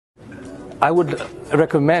I would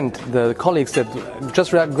recommend the colleagues that just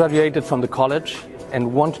graduated from the college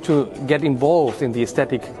and want to get involved in the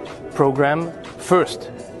aesthetic program first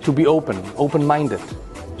to be open-minded.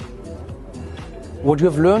 What you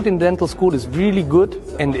have learned in dental school is really good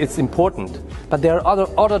and it's important, but there are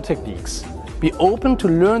other techniques. Be open to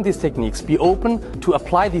learn these techniques, be open to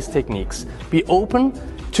apply these techniques, be open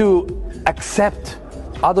to accept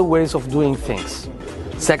other ways of doing things.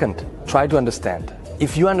 Second, try to understand.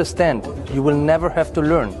 If you understand, you will never have to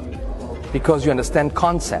learn because you understand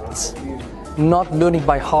concepts, not learning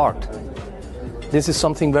by heart. This is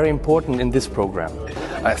something very important in this program.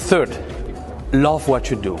 Third, love what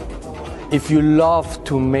you do. If you love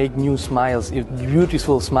to make new smiles,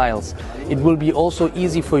 beautiful smiles, it will be also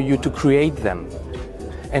easy for you to create them.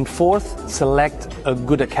 And fourth, select a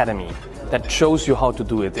good academy that shows you how to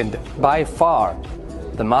do it. And by far,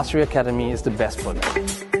 the Mastery Academy is the best for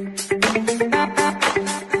that.